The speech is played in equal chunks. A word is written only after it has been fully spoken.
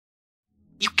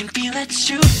You can feel it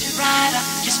shoot right up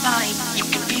your spine. You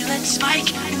can feel it spike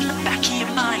in the back of your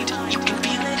mind. You can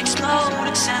feel it explode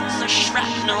and send the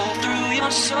shrapnel through your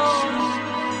soul.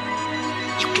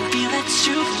 You can feel it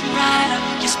shoot right up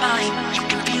your spine. You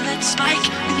can feel it spike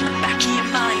in the back of your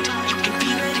mind. You can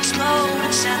feel it explode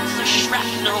and send the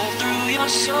shrapnel through your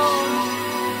soul.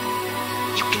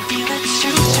 You can feel it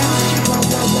shoot.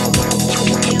 You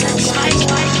can feel it spike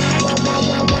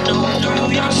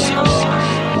through your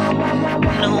soul.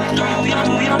 No, through your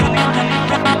you can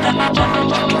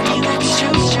feel it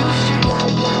shoot.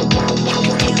 You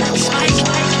can feel it spike.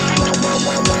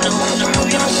 No, through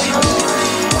your soul.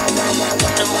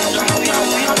 No, through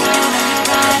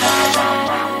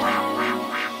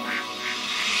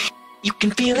you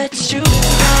can feel it shoot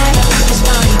right up your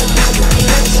spine. You can feel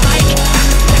it spike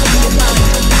back in your mind.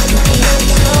 You can feel it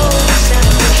explode, send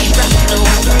the shrapnel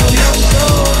through your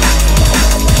soul.